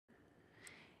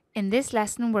In this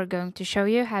lesson, we're going to show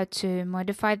you how to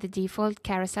modify the default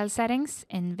carousel settings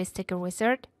in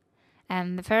Vizrt.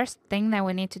 And the first thing that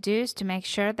we need to do is to make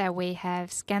sure that we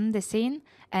have scanned the scene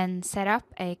and set up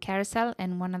a carousel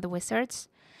in one of the wizards.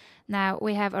 Now,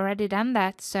 we have already done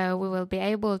that, so we will be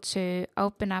able to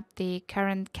open up the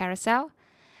current carousel.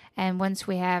 And once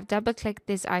we have double-clicked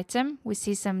this item, we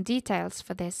see some details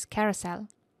for this carousel.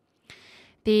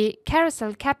 The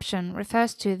Carousel Caption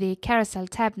refers to the Carousel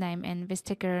tab name in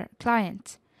Vizrt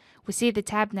client. We see the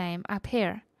tab name up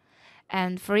here.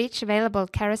 And for each available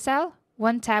carousel,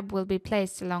 one tab will be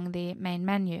placed along the main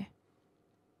menu.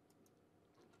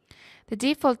 The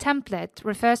default template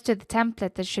refers to the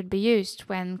template that should be used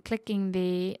when clicking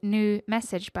the New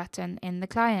Message button in the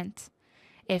client.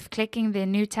 If clicking the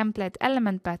New Template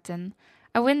Element button,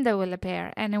 a window will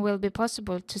appear and it will be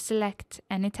possible to select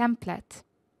any template.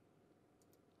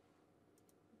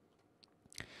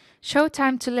 Show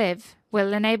Time to Live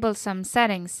will enable some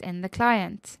settings in the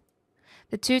client.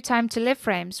 The two Time to Live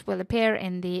frames will appear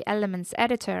in the Elements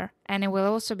editor, and it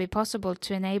will also be possible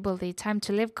to enable the Time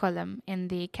to Live column in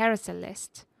the carousel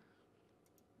list.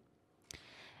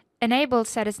 Enable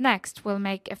Set as Next will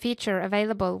make a feature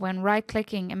available when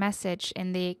right-clicking a message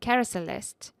in the carousel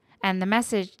list, and the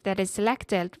message that is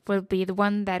selected will be the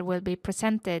one that will be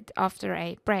presented after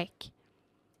a break.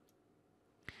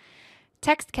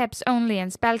 Text Caps Only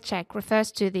and Spell Check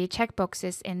refers to the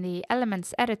checkboxes in the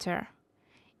Elements editor.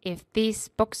 If these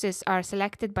boxes are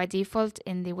selected by default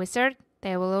in the wizard,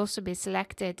 they will also be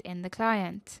selected in the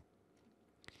client.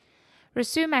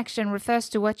 Resume action refers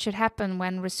to what should happen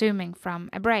when resuming from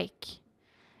a break.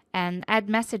 And Add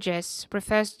Messages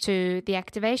refers to the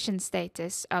activation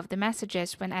status of the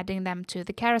messages when adding them to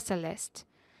the carousel list.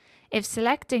 If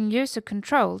selecting User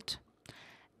Controlled,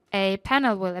 a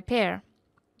panel will appear.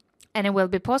 And it will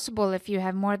be possible, if you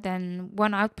have more than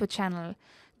one output channel,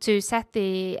 to set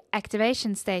the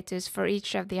activation status for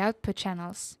each of the output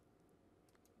channels.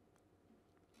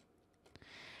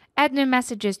 Add new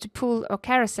messages to pool or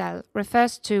carousel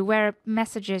refers to where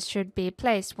messages should be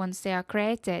placed once they are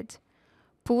created.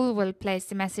 Pool will place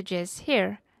the messages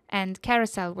here, and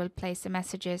carousel will place the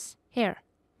messages here.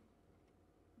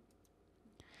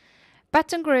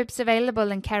 Button groups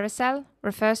available in Carousel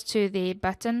refers to the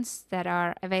buttons that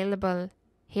are available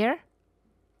here.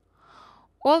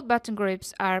 All button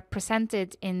groups are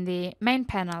presented in the main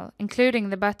panel, including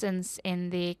the buttons in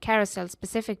the Carousel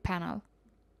specific panel.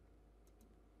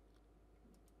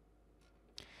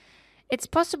 It's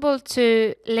possible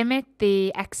to limit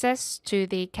the access to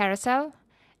the carousel,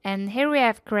 and here we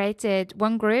have created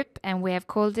one group and we have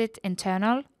called it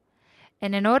Internal.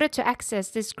 And in order to access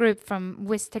this group from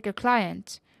Vizrt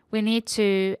client, we need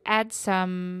to add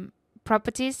some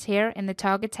properties here in the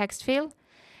target text field.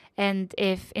 And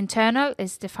if internal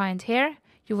is defined here,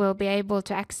 you will be able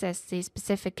to access the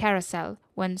specific carousel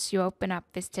once you open up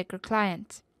Vizrt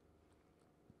client.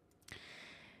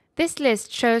 This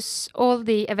list shows all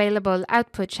the available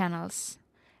output channels,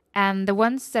 and the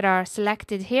ones that are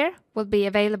selected here will be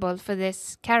available for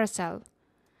this carousel.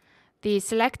 The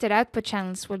selected output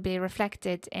channels will be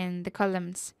reflected in the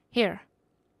columns here.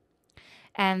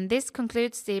 And this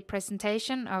concludes the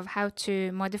presentation of how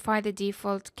to modify the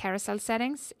default carousel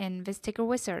settings in Vizrt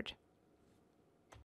Wizard.